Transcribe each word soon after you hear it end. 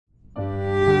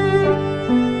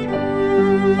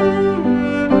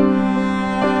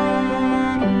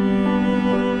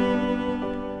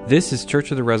This is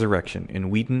Church of the Resurrection in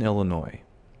Wheaton, Illinois.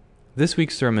 This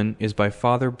week's sermon is by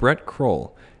Father Brett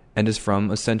Kroll and is from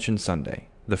Ascension Sunday,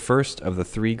 the first of the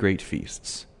three great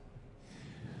feasts.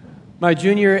 My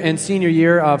junior and senior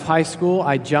year of high school,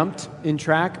 I jumped in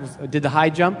track, did the high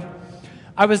jump.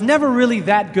 I was never really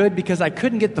that good because I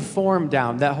couldn't get the form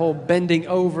down, that whole bending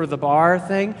over the bar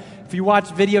thing. If you watch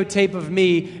videotape of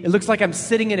me, it looks like I'm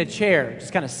sitting in a chair,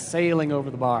 just kind of sailing over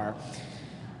the bar.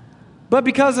 But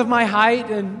because of my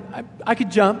height and I could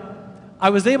jump, I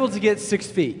was able to get 6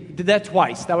 feet. Did that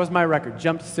twice. That was my record,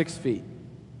 jumped 6 feet.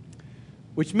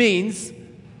 Which means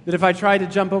that if I tried to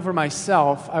jump over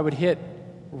myself, I would hit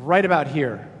right about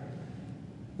here,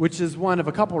 which is one of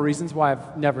a couple reasons why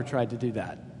I've never tried to do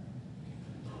that.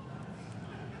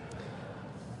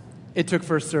 It took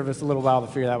first service a little while to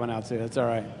figure that one out too. That's all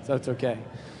right. So it's okay.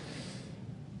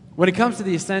 When it comes to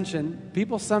the Ascension,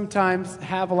 people sometimes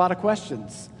have a lot of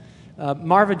questions.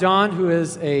 Marva Dawn, who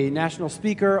is a national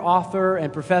speaker, author,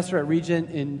 and professor at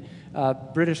Regent in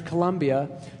British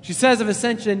Columbia, she says of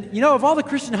Ascension, of all the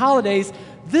Christian holidays,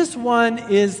 this one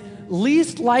is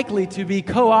least likely to be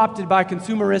co-opted by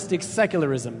consumeristic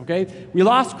secularism, okay? We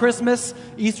lost Christmas,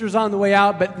 Easter's on the way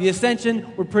out, but the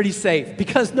Ascension, we're pretty safe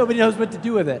because nobody knows what to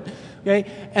do with it,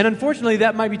 okay? And unfortunately,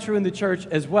 that might be true in the church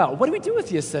as well. What do we do with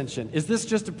the Ascension? Is this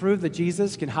just to prove that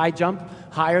Jesus can high jump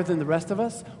higher than the rest of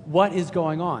us? What is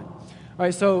going on? All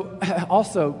right, so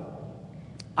also,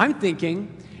 I'm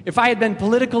thinking, if I had been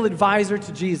political advisor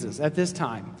to Jesus at this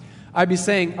time, I'd be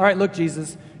saying, all right, look,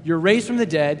 Jesus, you're raised from the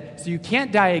dead, so you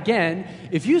can't die again.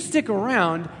 If you stick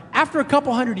around, after a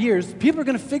couple hundred years, people are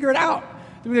going to figure it out.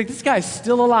 They'll be like, this guy's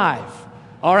still alive.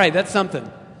 All right, that's something.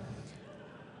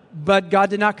 But God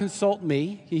did not consult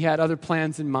me. He had other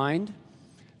plans in mind.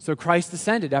 So Christ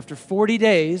ascended. After 40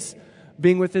 days,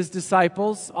 being with his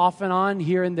disciples, off and on,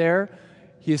 here and there,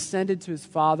 he ascended to his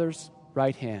Father's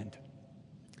right hand.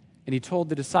 And he told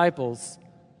the disciples,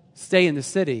 stay in the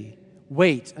city.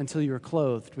 Wait until you are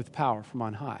clothed with power from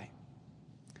on high.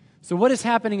 So what is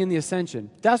happening in the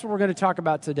Ascension? That's what we're going to talk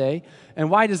about today.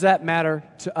 And why does that matter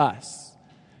to us?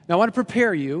 Now, I want to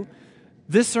prepare you.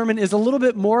 This sermon is a little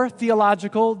bit more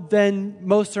theological than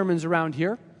most sermons around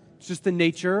here. It's just the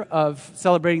nature of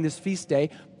celebrating this feast day.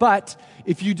 But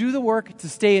if you do the work to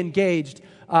stay engaged,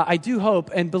 I do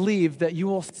hope and believe that you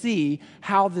will see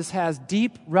how this has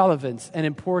deep relevance and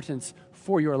importance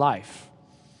for your life.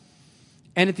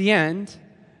 And at the end,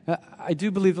 I do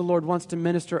believe the Lord wants to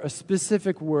minister a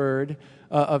specific word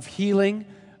of healing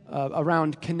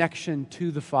around connection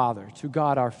to the Father, to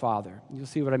God our Father. You'll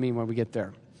see what I mean when we get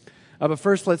there. But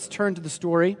first, let's turn to the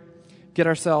story, get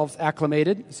ourselves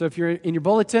acclimated. So if you're in your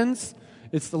bulletins,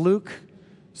 it's the Luke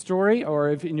story, or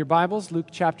if in your Bibles, Luke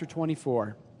chapter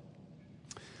 24.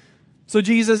 So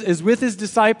Jesus is with his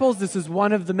disciples. This is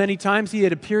one of the many times he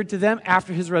had appeared to them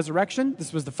after his resurrection.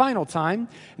 This was the final time.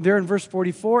 And there in verse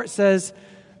 44, it says,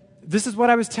 this is what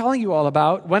I was telling you all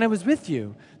about when I was with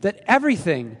you, that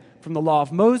everything from the law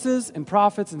of Moses and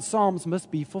prophets and Psalms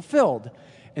must be fulfilled.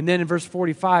 And then in verse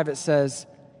 45, it says,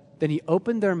 then he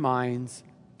opened their minds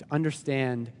to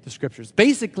understand the Scriptures.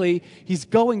 Basically, he's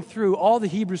going through all the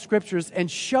Hebrew Scriptures and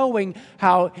showing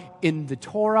how in the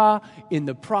Torah, in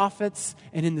the prophets,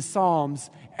 and in the Psalms,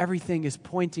 everything is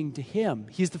pointing to him.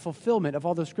 He's the fulfillment of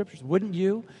all those Scriptures. Wouldn't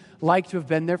you like to have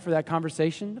been there for that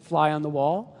conversation, fly on the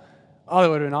wall? Oh, that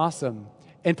would have been awesome.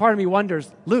 And part of me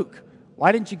wonders, Luke,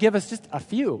 why didn't you give us just a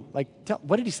few?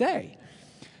 What did he say?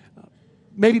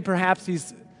 Maybe perhaps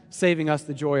he's saving us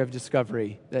the joy of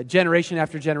discovery, that generation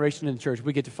after generation in the church,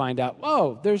 we get to find out,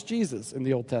 whoa, there's Jesus in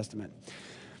the Old Testament.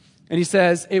 And he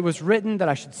says, it was written that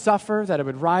I should suffer, that I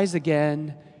would rise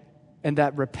again, and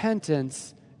that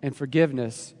repentance and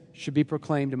forgiveness should be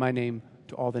proclaimed in my name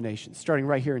to all the nations. Starting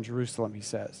right here in Jerusalem, he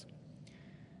says.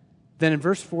 Then in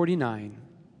verse 49,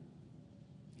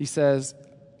 he says,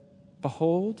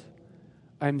 behold,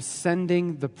 I am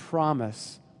sending the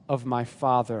promise of my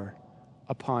Father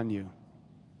upon you.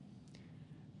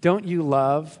 Don't you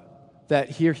love that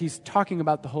here he's talking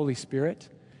about the Holy Spirit,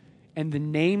 and the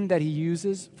name that he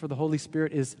uses for the Holy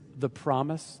Spirit is the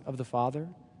promise of the Father?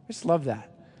 I just love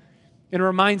that. And it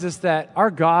reminds us that our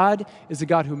God is a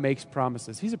God who makes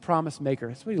promises. He's a promise maker.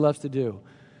 That's what he loves to do.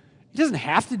 He doesn't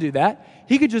have to do that.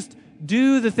 He could just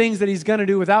do the things that he's going to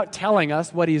do without telling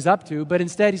us what he's up to, but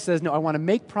instead he says, no, I want to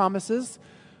make promises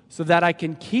so that I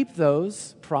can keep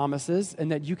those promises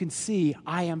and that you can see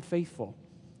I am faithful.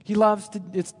 He loves to,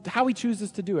 it's how he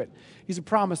chooses to do it. He's a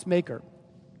promise maker.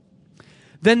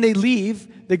 Then they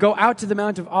leave, they go out to the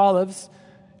Mount of Olives,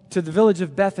 to the village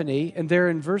of Bethany, and there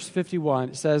in verse 51,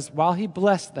 it says, while he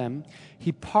blessed them,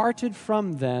 he parted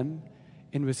from them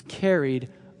and was carried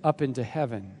up into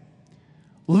heaven.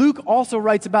 Luke also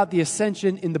writes about the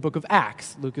ascension in the book of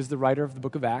Acts. Luke is the writer of the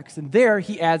book of Acts. And there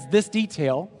he adds this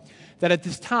detail, that at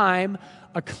this time,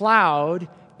 a cloud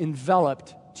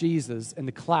enveloped Jesus, and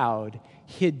the cloud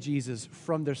hid Jesus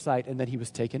from their sight, and then he was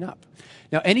taken up.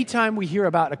 Now, anytime we hear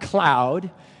about a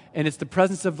cloud, and it's the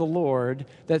presence of the Lord,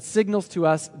 that signals to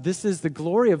us this is the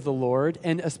glory of the Lord,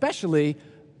 and especially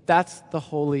that's the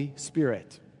Holy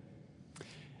Spirit.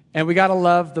 And we got to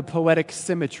love the poetic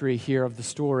symmetry here of the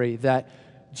story, that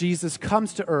Jesus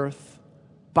comes to earth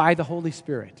by the Holy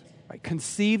Spirit, right?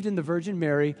 Conceived in the Virgin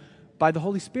Mary by the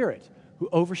Holy Spirit, who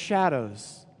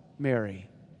overshadows Mary.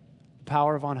 The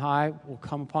power of on high will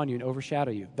come upon you and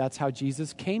overshadow you. That's how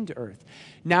Jesus came to earth.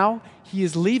 Now he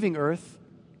is leaving earth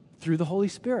through the Holy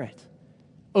Spirit,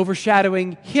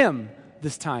 overshadowing him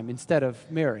this time instead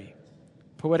of Mary.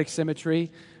 Poetic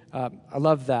symmetry. I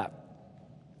love that.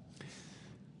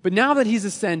 But now that he's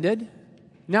ascended,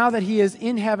 now that he is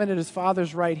in heaven at his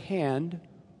Father's right hand,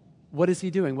 what is he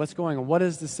doing? What's going on? What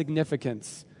is the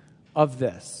significance of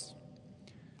this?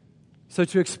 So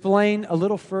to explain a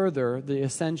little further the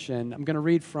ascension, I'm going to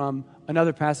read from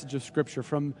another passage of Scripture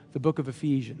from the book of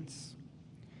Ephesians.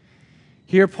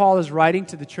 Here Paul is writing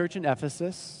to the church in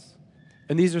Ephesus,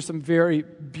 and these are some very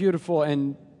beautiful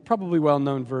and probably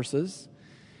well-known verses.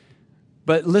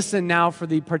 But listen now for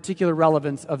the particular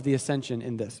relevance of the ascension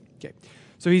in this. Okay.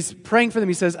 So he's praying for them.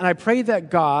 He says, "And I pray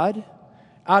that God,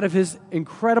 out of his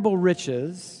incredible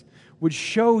riches, would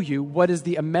show you what is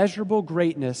the immeasurable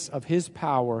greatness of his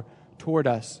power toward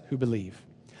us who believe,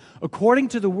 according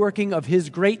to the working of his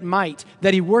great might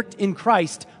that he worked in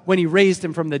Christ when he raised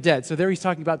him from the dead." So there he's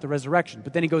talking about the resurrection.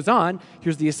 But then he goes on,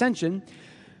 here's the ascension,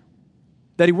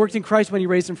 that he worked in Christ when he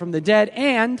raised him from the dead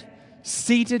and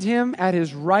seated him at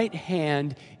his right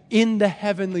hand in the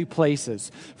heavenly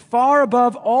places, far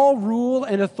above all rule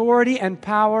and authority and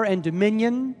power and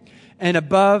dominion, and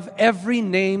above every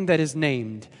name that is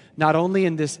named, not only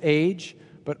in this age,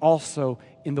 but also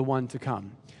in the one to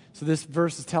come. So this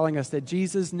verse is telling us that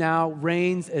Jesus now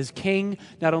reigns as king,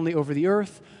 not only over the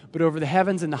earth, but over the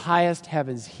heavens and the highest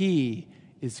heavens. He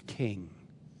is king.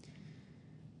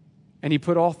 And he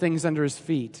put all things under his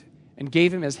feet and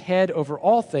gave him as head over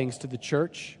all things to the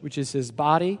church, which is his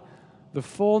body, the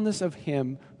fullness of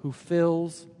him who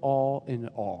fills all in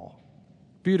all.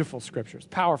 Beautiful scriptures,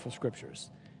 powerful scriptures.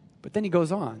 But then he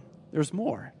goes on. There's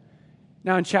more.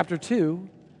 Now in chapter 2,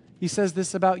 he says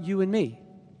this about you and me.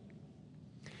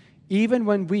 Even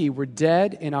when we were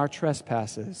dead in our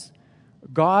trespasses,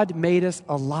 God made us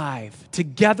alive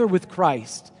together with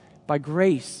Christ. By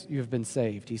grace you have been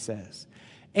saved, he says.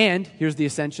 And, here's the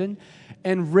ascension,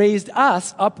 and raised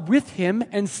us up with him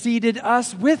and seated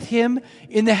us with him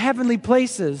in the heavenly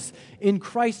places in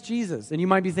Christ Jesus. And you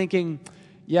might be thinking,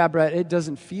 yeah, Brett, it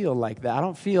doesn't feel like that. I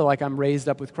don't feel like I'm raised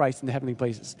up with Christ in the heavenly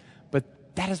places. But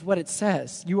that is what it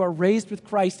says. You are raised with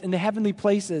Christ in the heavenly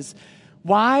places.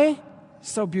 Why?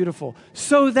 So beautiful.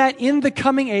 So that in the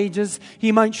coming ages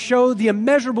he might show the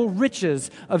immeasurable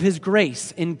riches of his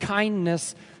grace in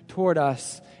kindness toward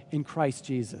us in Christ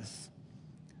Jesus.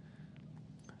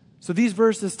 So these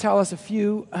verses tell us a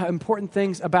few important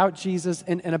things about Jesus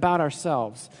and about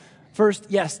ourselves. First,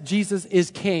 yes, Jesus is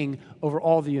king over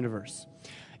all the universe.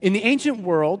 In the ancient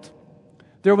world,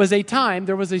 there was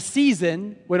a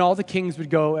season when all the kings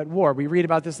would go at war. We read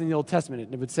about this in the Old Testament,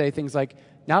 and it would say things like,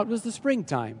 now it was the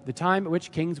springtime, the time at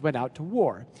which kings went out to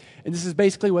war. And this is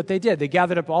basically what they did. They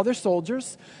gathered up all their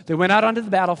soldiers, they went out onto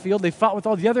the battlefield, they fought with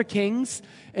all the other kings,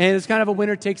 and it's kind of a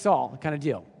winner-takes-all kind of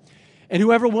deal. And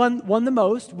whoever won the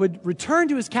most would return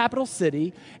to his capital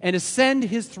city and ascend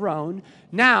his throne,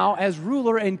 now as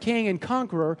ruler and king and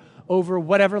conqueror over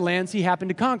whatever lands he happened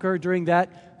to conquer during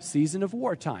that season of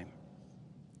wartime.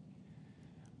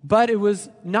 But it was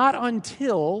not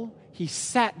until he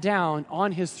sat down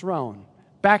on his throne,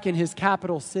 back in his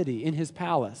capital city, in his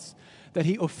palace, that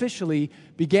he officially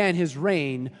began his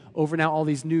reign over now all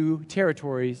these new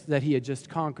territories that he had just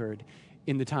conquered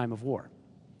in the time of war.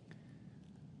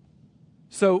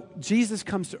 So Jesus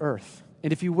comes to earth,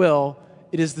 and if you will,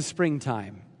 it is the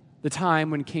springtime, the time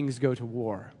when kings go to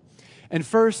war. And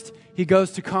first, he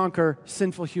goes to conquer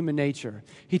sinful human nature.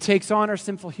 He takes on our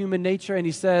sinful human nature and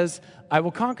he says, I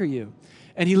will conquer you.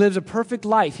 And he lives a perfect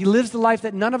life. He lives the life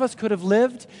that none of us could have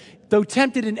lived, though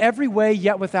tempted in every way,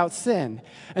 yet without sin.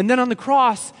 And then on the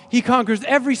cross, he conquers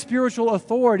every spiritual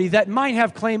authority that might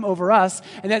have claim over us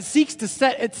and that seeks to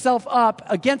set itself up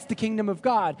against the kingdom of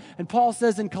God. And Paul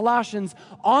says in Colossians,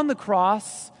 on the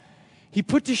cross, he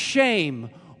put to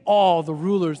shame all the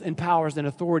rulers and powers and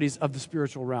authorities of the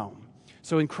spiritual realm.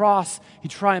 So in cross, he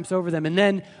triumphs over them. And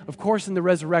then, of course, in the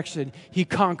resurrection, he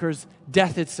conquers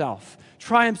death itself,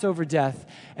 triumphs over death.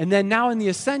 And then now in the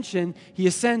ascension, he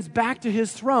ascends back to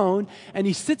his throne, and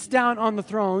he sits down on the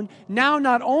throne, now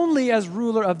not only as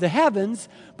ruler of the heavens,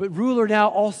 but ruler now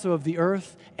also of the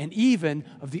earth and even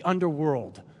of the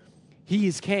underworld. He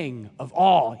is king of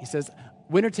all. He says,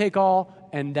 winner take all,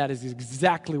 and that is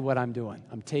exactly what I'm doing.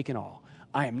 I'm taking all.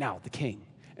 I am now the king,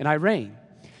 and I reign.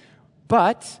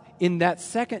 But in that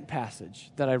second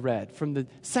passage that I read from the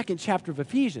second chapter of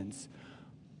Ephesians,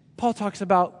 Paul talks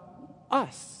about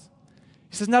us.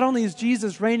 He says not only is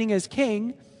Jesus reigning as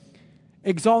king,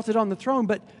 exalted on the throne,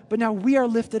 but now we are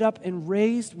lifted up and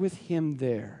raised with him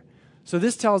there. So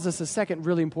this tells us a second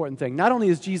really important thing. Not only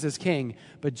is Jesus king,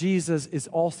 but Jesus is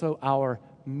also our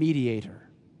mediator.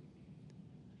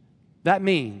 That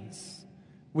means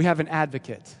we have an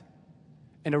advocate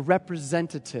and a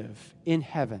representative in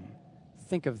heaven.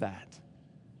 Think of that.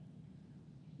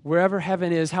 Wherever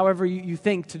heaven is, however you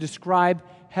think to describe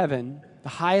heaven, the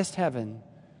highest heaven,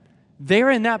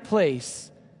 there in that place,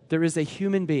 there is a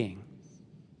human being.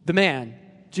 The man,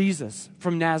 Jesus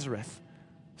from Nazareth,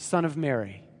 son of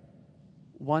Mary,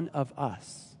 one of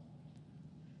us.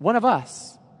 One of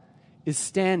us is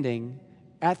standing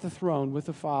at the throne with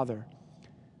the Father,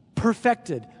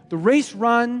 perfected, the race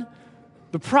run,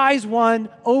 the prize won,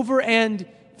 over and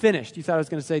finished. You thought I was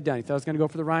going to say done. You thought I was going to go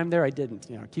for the rhyme there? I didn't.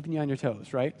 Keeping you on your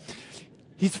toes, right?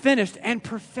 He's finished and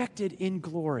perfected in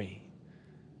glory.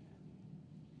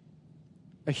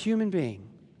 A human being.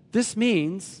 This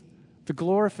means the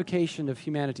glorification of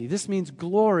humanity. This means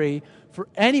glory for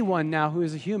anyone now who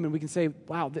is a human. We can say,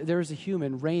 wow, there is a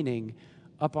human reigning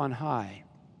up on high.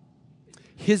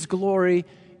 His glory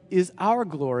is our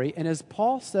glory. And as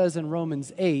Paul says in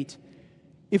Romans 8,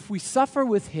 if we suffer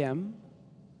with him,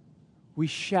 we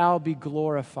shall be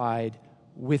glorified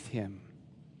with him.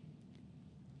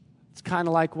 It's kind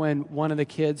of like when one of the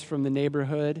kids from the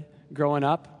neighborhood growing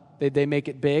up, they make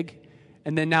it big,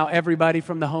 and then now everybody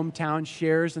from the hometown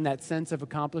shares in that sense of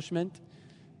accomplishment.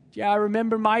 Yeah, I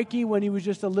remember Mikey when he was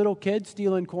just a little kid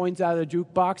stealing coins out of the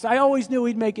jukebox. I always knew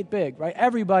he'd make it big, right?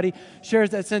 Everybody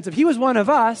shares that sense of he was one of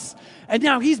us, and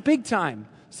now he's big time.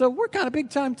 So we're kind of big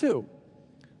time too.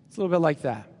 It's a little bit like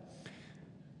that.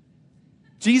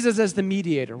 Jesus as the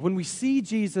mediator. When we see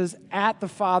Jesus at the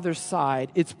Father's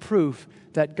side, it's proof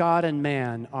that God and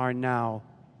man are now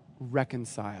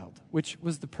reconciled, which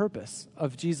was the purpose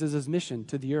of Jesus' mission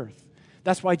to the earth.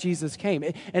 That's why Jesus came.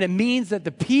 And it means that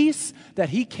the peace that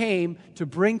he came to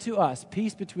bring to us,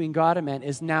 peace between God and man,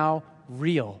 is now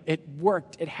real. It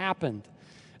worked. It happened.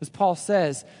 As Paul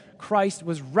says, Christ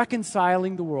was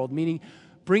reconciling the world, meaning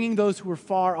bringing those who were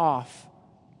far off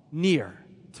near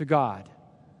to God.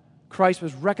 Christ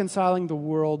was reconciling the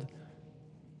world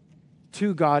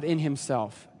to God in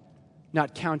himself,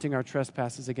 not counting our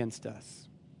trespasses against us.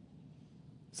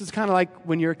 This is kind of like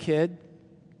when you're a kid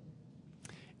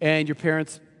and your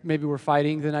parents maybe were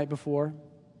fighting the night before,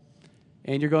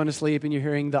 and you're going to sleep and you're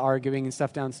hearing the arguing and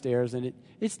stuff downstairs, and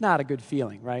it's not a good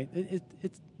feeling, right?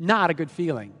 It's not a good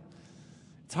feeling.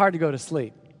 It's hard to go to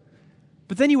sleep.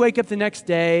 But then you wake up the next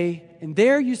day, and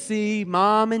there you see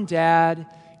mom and dad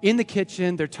in the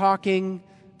kitchen. They're talking.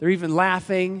 They're even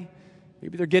laughing.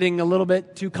 Maybe they're getting a little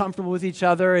bit too comfortable with each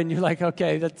other, and you're like,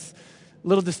 okay, that's a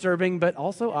little disturbing, but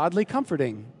also oddly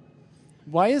comforting.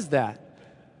 Why is that?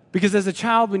 Because as a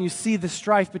child, when you see the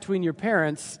strife between your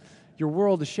parents, your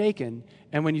world is shaken.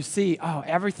 And when you see, oh,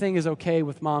 everything is okay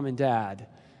with mom and dad,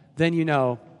 then you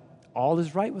know all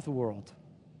is right with the world.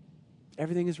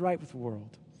 Everything is right with the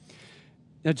world.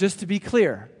 Now, just to be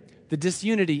clear, the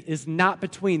disunity is not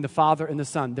between the Father and the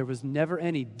Son. There was never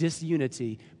any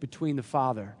disunity between the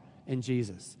Father and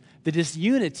Jesus. The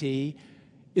disunity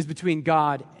is between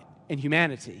God and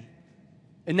humanity.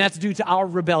 And that's due to our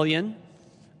rebellion,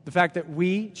 the fact that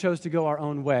we chose to go our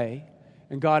own way,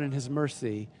 and God in his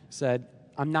mercy said,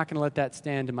 I'm not going to let that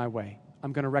stand in my way.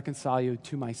 I'm going to reconcile you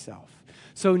to myself.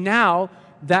 So now,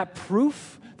 that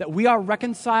proof that we are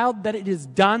reconciled, that it is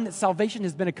done, that salvation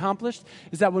has been accomplished,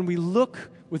 is that when we look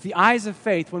with the eyes of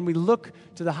faith, when we look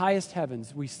to the highest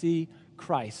heavens, we see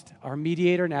Christ, our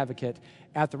mediator and advocate,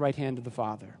 at the right hand of the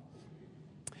Father.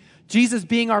 Jesus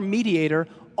being our mediator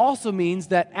also means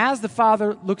that as the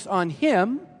Father looks on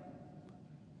him,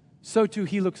 so too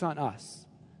he looks on us.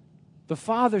 The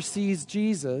Father sees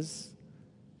Jesus,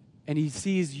 and he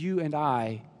sees you and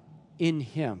I in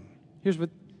him. Here's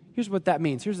what that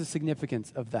means. Here's the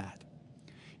significance of that.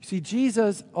 You see,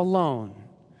 Jesus alone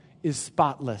is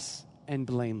spotless and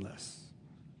blameless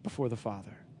before the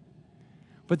Father.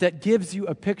 But that gives you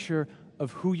a picture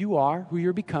of who you are, who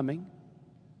you're becoming,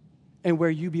 and where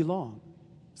you belong.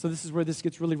 So this is where this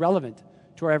gets really relevant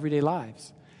to our everyday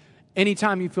lives.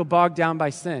 Anytime you feel bogged down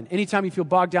by sin, anytime you feel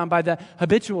bogged down by the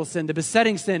habitual sin, the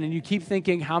besetting sin, and you keep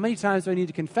thinking, how many times do I need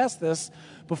to confess this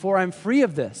before I'm free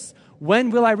of this?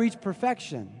 When will I reach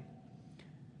perfection?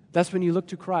 That's when you look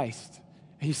to Christ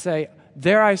and you say,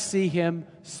 there I see him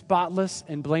spotless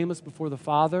and blameless before the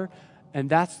Father, and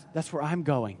that's where I'm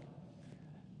going.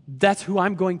 That's who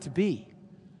I'm going to be,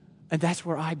 and that's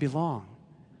where I belong.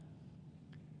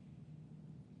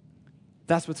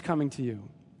 That's what's coming to you.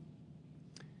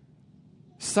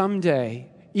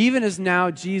 Someday, even as now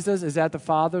Jesus is at the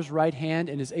Father's right hand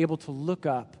and is able to look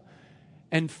up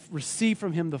and receive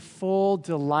from him the full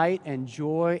delight and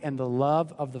joy and the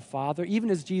love of the Father, even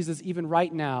as Jesus, even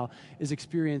right now, is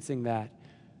experiencing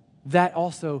that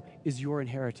also is your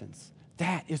inheritance.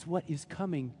 That is what is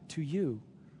coming to you,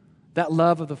 that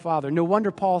love of the Father. No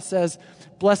wonder Paul says,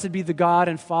 blessed be the God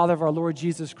and Father of our Lord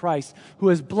Jesus Christ, who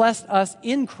has blessed us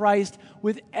in Christ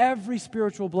with every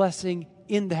spiritual blessing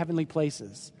in the heavenly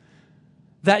places.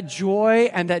 That joy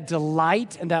and that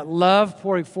delight and that love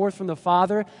pouring forth from the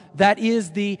Father, that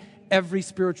is the every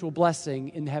spiritual blessing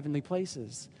in the heavenly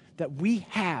places that we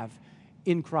have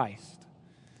in Christ.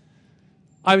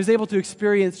 I was able to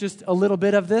experience just a little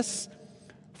bit of this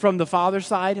from the father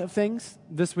side of things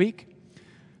this week.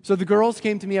 So the girls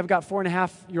came to me. I've got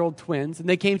 4.5-year-old twins, and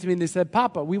they came to me and they said,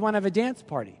 Papa, we want to have a dance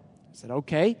party. I said,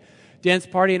 okay. Dance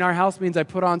party in our house means I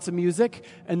put on some music,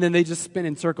 and then they just spin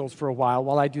in circles for a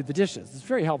while I do the dishes. It's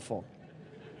very helpful.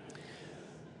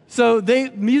 So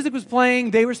music was playing,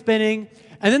 they were spinning,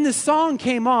 and then this song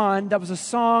came on that was a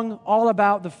song all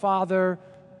about the Father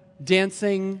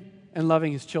dancing and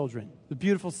loving his children. The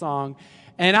beautiful song.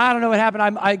 And I don't know what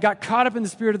happened. I got caught up in the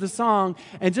spirit of the song,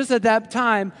 and just at that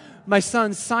time, my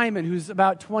son Simon, who's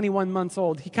about 21 months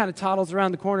old, he kind of toddles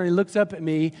around the corner, and he looks up at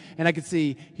me, and I could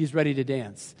see he's ready to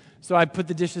dance. So I put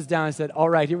the dishes down and said, all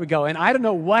right, here we go. And I don't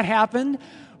know what happened,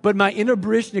 but my inner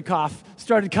Baryshnikov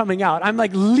started coming out. I'm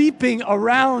like leaping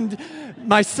around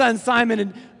my son Simon,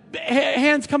 and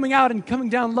hands coming out and coming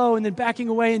down low and then backing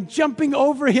away and jumping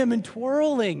over him and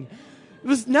twirling. It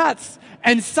was nuts.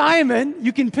 And Simon,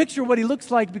 you can picture what he looks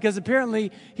like because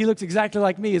apparently he looks exactly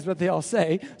like me is what they all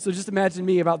say. So just imagine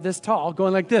me about this tall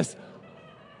going like this.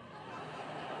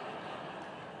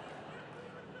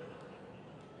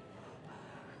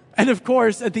 And of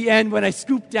course, at the end, when I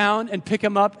scoop down and pick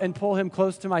him up and pull him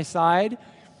close to my side,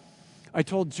 I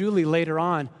told Julie later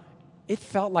on, it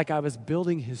felt like I was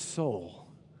building his soul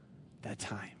that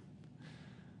time.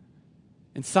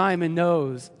 And Simon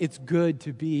knows it's good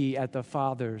to be at the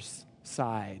Father's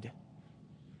side.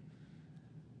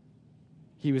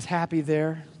 He was happy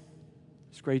there.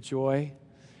 It's great joy.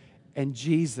 And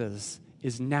Jesus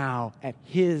is now at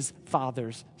his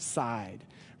Father's side,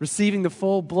 receiving the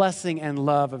full blessing and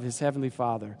love of his heavenly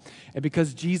Father. And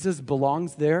because Jesus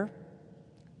belongs there,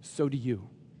 so do you.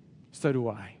 So do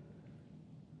I.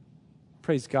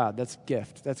 Praise God. That's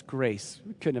gift. That's grace.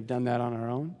 We couldn't have done that on our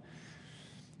own.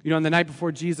 You know, on the night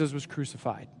before Jesus was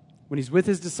crucified, when he's with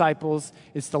his disciples,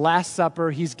 it's the Last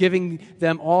Supper. He's giving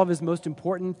them all of his most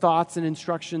important thoughts and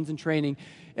instructions and training.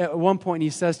 At one point, he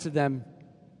says to them,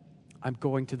 I'm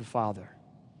going to the Father.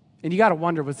 And you got to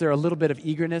wonder, was there a little bit of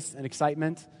eagerness and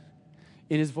excitement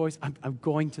in his voice? I'm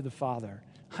going to the Father.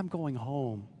 I'm going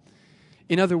home.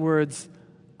 In other words,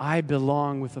 I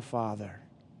belong with the Father.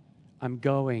 I'm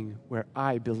going where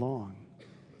I belong.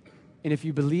 And if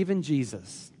you believe in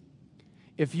Jesus,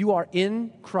 if you are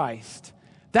in Christ,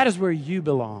 that is where you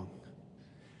belong.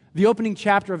 The opening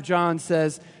chapter of John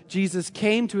says, Jesus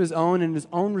came to his own, and his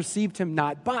own received him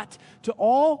not. But to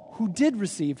all who did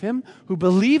receive him, who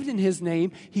believed in his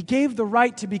name, he gave the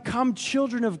right to become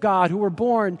children of God, who were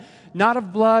born not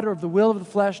of blood or of the will of the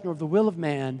flesh nor of the will of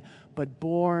man, but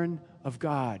born of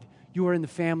God. You are in the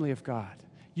family of God.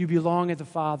 You belong at the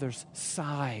Father's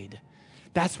side.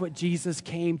 That's what Jesus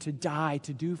came to die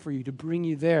to do for you, to bring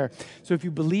you there. So if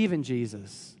you believe in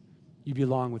Jesus, you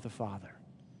belong with the Father.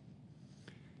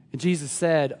 And Jesus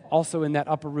said, also in that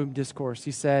upper room discourse,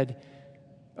 he said,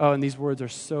 oh, and these words are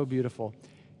so beautiful.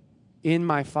 In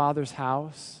my Father's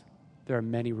house, there are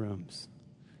many rooms.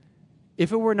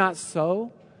 If it were not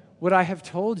so, would I have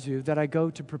told you that I go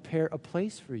to prepare a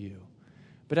place for you?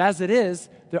 But as it is,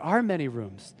 there are many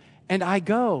rooms, and I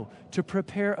go to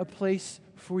prepare a place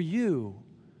for you.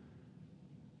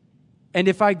 And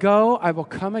if I go, I will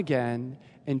come again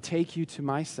and take you to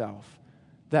myself,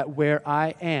 that where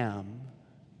I am,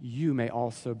 you may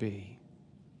also be.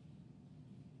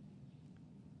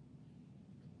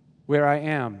 Where I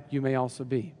am, you may also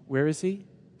be. Where is he?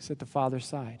 He's at the Father's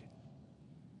side.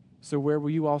 So where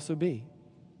will you also be?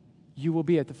 You will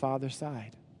be at the Father's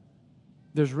side.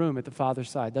 there's room at the Father's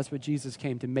side. That's what Jesus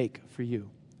came to make for you,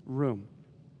 room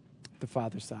at the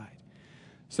Father's side.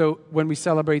 So when we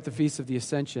celebrate the Feast of the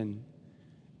Ascension,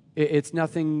 it's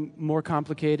nothing more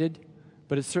complicated,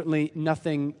 but it's certainly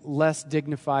nothing less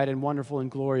dignified and wonderful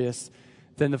and glorious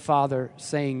than the Father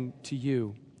saying to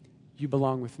you, you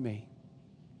belong with me.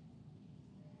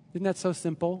 Isn't that so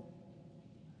simple?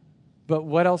 But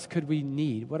what else could we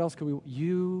need? What else could we?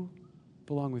 You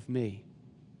belong with me.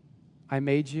 I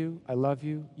made you. I love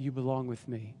you. You belong with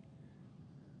me.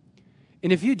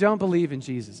 And if you don't believe in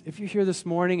Jesus, if you're here this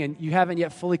morning and you haven't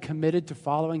yet fully committed to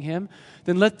following him,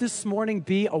 then let this morning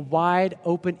be a wide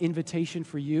open invitation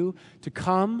for you to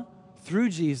come through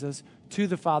Jesus to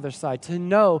the Father's side, to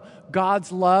know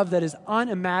God's love that is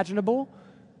unimaginable.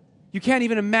 You can't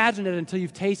even imagine it until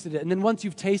you've tasted it. And then once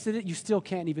you've tasted it, you still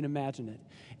can't even imagine it.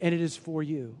 And it is for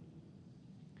you.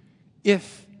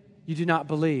 If you do not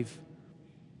believe,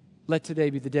 let today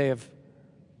be the day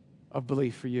of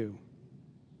belief for you.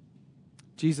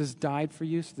 Jesus died for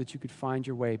you so that you could find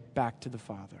your way back to the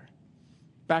Father,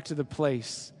 back to the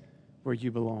place where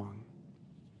you belong.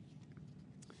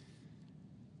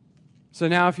 So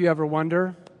now if you ever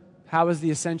wonder, how is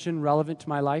the ascension relevant to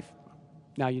my life?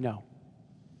 Now you know.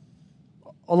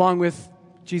 Along with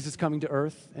Jesus coming to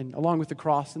earth, and along with the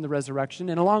cross and the resurrection,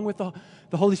 and along with the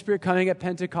Holy Spirit coming at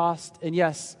Pentecost, and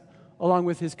yes, along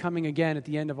with his coming again at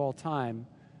the end of all time,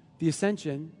 the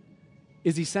ascension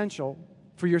is essential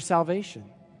for your salvation.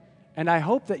 And I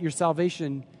hope that your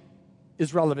salvation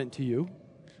is relevant to you.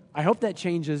 I hope that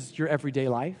changes your everyday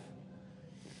life.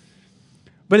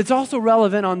 But it's also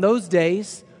relevant on those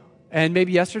days, and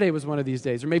maybe yesterday was one of these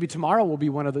days, or maybe tomorrow will be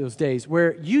one of those days,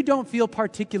 where you don't feel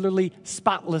particularly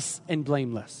spotless and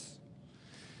blameless.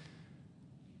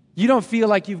 You don't feel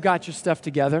like you've got your stuff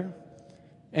together,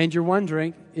 and you're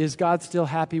wondering, is God still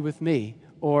happy with me?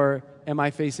 Or am I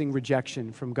facing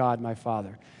rejection from God, my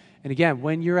Father? And again,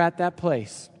 when you're at that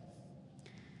place,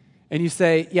 and you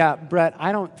say, yeah, Brett,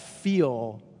 I don't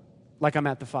feel like I'm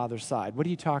at the Father's side. What are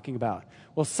you talking about?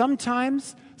 Well,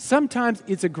 sometimes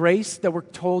it's a grace that we're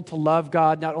told to love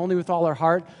God, not only with all our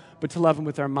heart, but to love him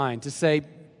with our mind. To say,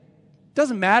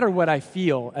 doesn't matter what I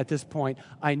feel at this point,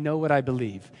 I know what I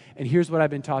believe. And here's what I've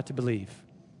been taught to believe.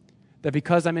 That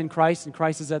because I'm in Christ and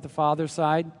Christ is at the Father's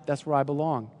side, that's where I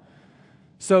belong.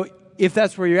 So if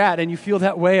that's where you're at and you feel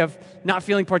that way of not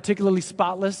feeling particularly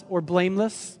spotless or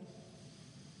blameless,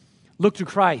 look to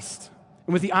Christ.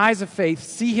 And with the eyes of faith,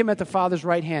 see him at the Father's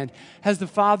right hand. Has the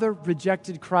Father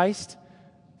rejected Christ?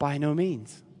 By no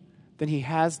means. Then he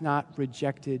has not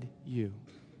rejected you.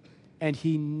 And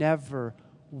he never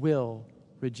will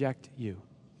reject you.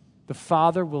 The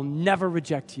Father will never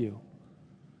reject you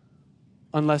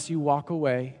unless you walk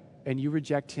away and you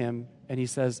reject him and he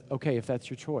says, okay, if that's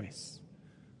your choice.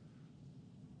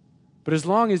 But as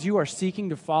long as you are seeking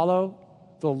to follow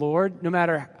the Lord, no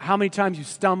matter how many times you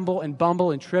stumble and bumble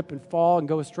and trip and fall and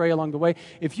go astray along the way,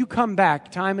 if you come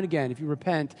back time and again, if you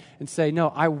repent and say, no,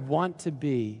 I want to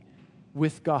be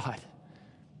with God,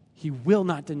 he will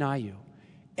not deny you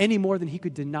any more than he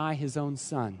could deny his own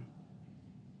Son,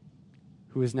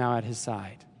 who is now at his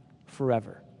side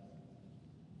forever.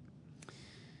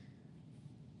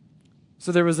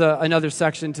 So there was another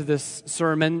section to this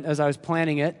sermon as I was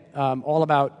planning it, all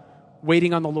about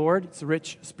waiting on the Lord. It's a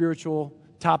rich spiritual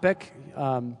topic.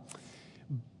 And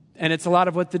it's a lot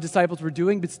of what the disciples were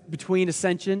doing between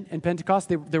Ascension and Pentecost.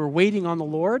 They were waiting on the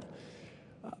Lord.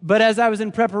 But as I was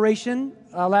in preparation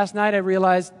last night, I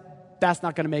realized that's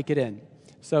not going to make it in.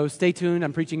 So stay tuned.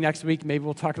 I'm preaching next week. Maybe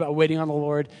we'll talk about waiting on the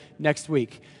Lord next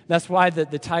week. That's why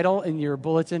the title in your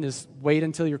bulletin is Wait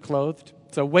Until You're Clothed.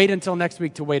 So wait until next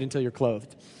week to wait until you're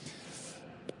clothed.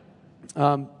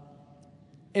 And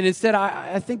instead,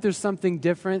 I think there's something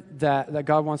different that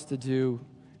God wants to do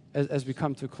as we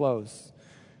come to a close.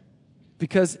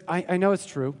 Because I know it's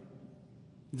true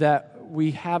that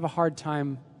we have a hard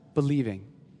time believing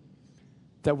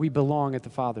that we belong at the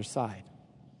Father's side.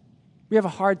 We have a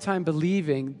hard time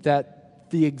believing that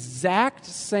the exact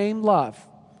same love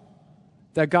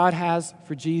that God has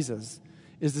for Jesus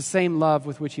is the same love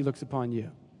with which he looks upon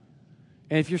you.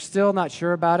 And if you're still not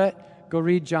sure about it, go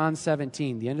read John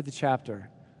 17, the end of the chapter.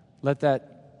 Let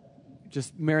that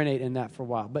just marinate in that for a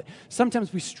while. But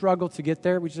sometimes we struggle to get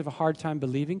there. We just have a hard time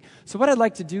believing. So what I'd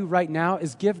like to do right now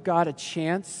is give God a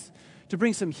chance to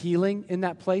bring some healing in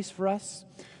that place for us.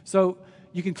 So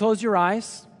you can close your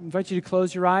eyes. I invite you to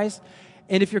close your eyes.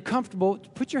 And if you're comfortable,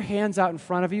 put your hands out in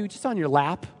front of you, just on your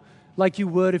lap, like you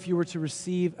would if you were to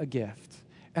receive a gift.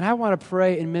 And I want to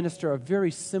pray and minister a very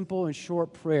simple and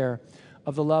short prayer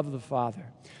of the love of the Father.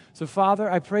 So, Father,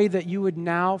 I pray that you would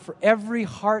now, for every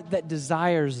heart that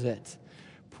desires it,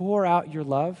 pour out your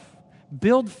love.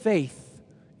 Build faith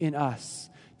in us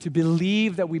to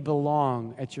believe that we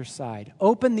belong at your side.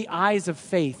 Open the eyes of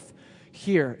faith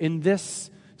here in this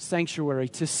sanctuary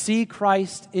to see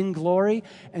Christ in glory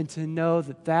and to know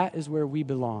that that is where we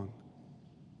belong.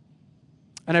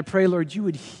 And I pray, Lord, you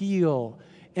would heal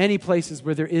any places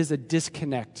where there is a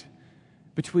disconnect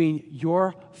between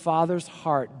your Father's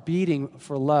heart beating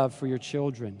for love for your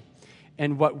children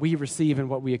and what we receive and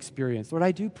what we experience. Lord,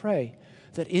 I do pray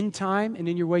that in time and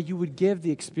in your way you would give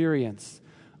the experience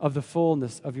of the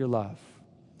fullness of your love.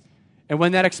 And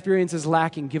when that experience is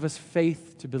lacking, give us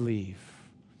faith to believe.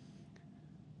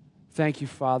 Thank you,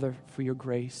 Father, for your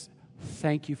grace.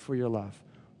 Thank you for your love.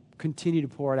 Continue to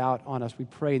pour it out on us. We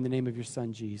pray in the name of your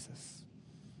Son, Jesus.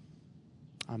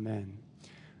 Amen.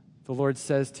 The Lord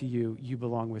says to you, you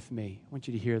belong with me. I want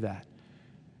you to hear that.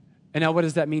 And now what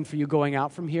does that mean for you going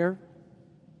out from here?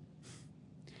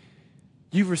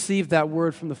 You've received that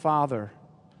word from the Father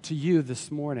to you this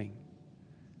morning.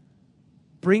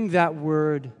 Bring that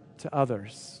word to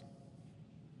others.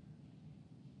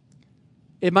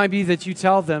 It might be that you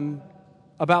tell them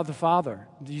about the Father.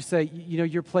 You say,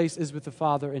 your place is with the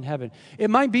Father in heaven. It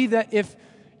might be that if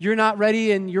you're not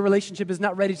ready and your relationship is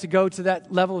not ready to go to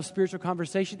that level of spiritual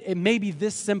conversation, it may be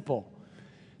this simple,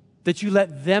 that you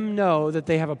let them know that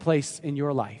they have a place in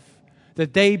your life,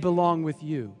 that they belong with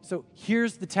you. So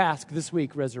here's the task this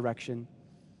week, Resurrection.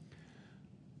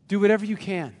 Do whatever you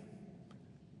can.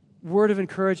 Word of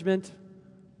encouragement,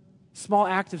 small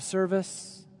act of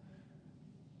service,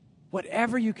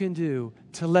 whatever you can do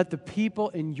to let the people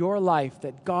in your life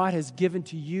that God has given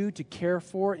to you to care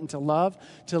for and to love,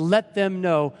 to let them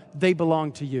know they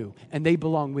belong to you and they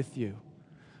belong with you.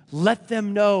 Let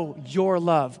them know your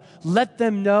love. Let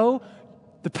them know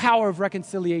the power of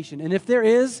reconciliation. And if there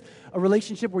is a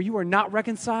relationship where you are not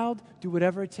reconciled, do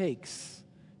whatever it takes.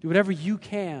 Do whatever you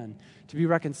can to be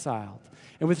reconciled.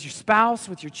 And with your spouse,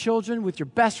 with your children, with your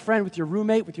best friend, with your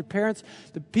roommate, with your parents,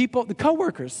 the people, the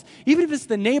coworkers, even if it's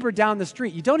the neighbor down the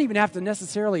street, you don't even have to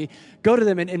necessarily go to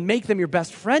them and make them your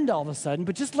best friend all of a sudden,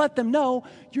 but just let them know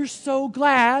you're so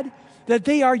glad that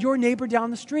they are your neighbor down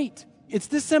the street. It's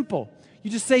this simple. You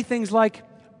just say things like,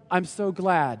 I'm so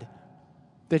glad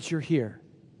that you're here.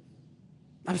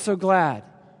 I'm so glad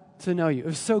to know you. It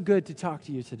was so good to talk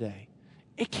to you today.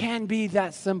 It can be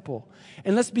that simple.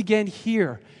 And let's begin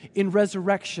here in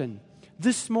Resurrection.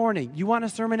 This morning, you want a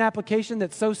sermon application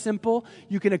that's so simple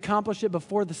you can accomplish it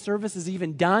before the service is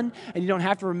even done and you don't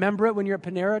have to remember it when you're at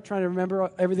Panera trying to remember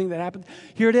everything that happened?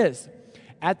 Here it is.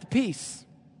 At the peace.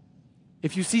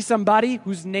 If you see somebody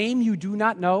whose name you do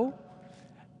not know,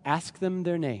 ask them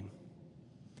their name.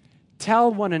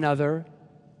 Tell one another,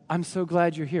 I'm so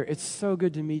glad you're here. It's so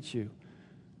good to meet you.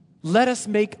 Let us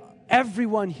make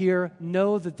everyone here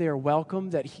know that they are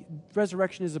welcome, that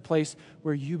Resurrection is a place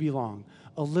where you belong.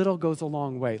 A little goes a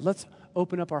long way. Let's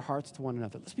open up our hearts to one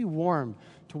another. Let's be warm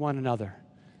to one another.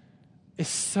 It's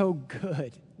so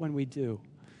good when we do.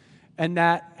 And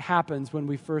that happens when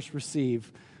we first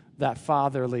receive that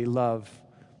fatherly love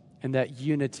and that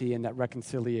unity and that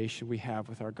reconciliation we have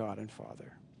with our God and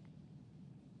Father.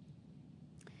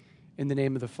 In the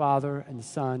name of the Father, and the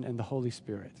Son, and the Holy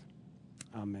Spirit.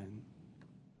 Amen.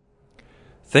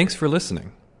 Thanks for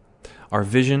listening. Our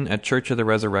vision at Church of the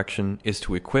Resurrection is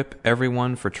to equip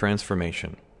everyone for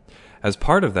transformation. As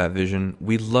part of that vision,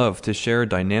 we love to share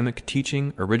dynamic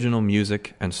teaching, original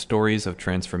music, and stories of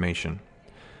transformation.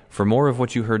 For more of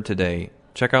what you heard today,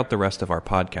 check out the rest of our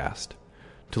podcast.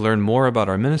 To learn more about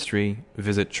our ministry,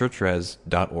 visit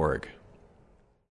churchres.org.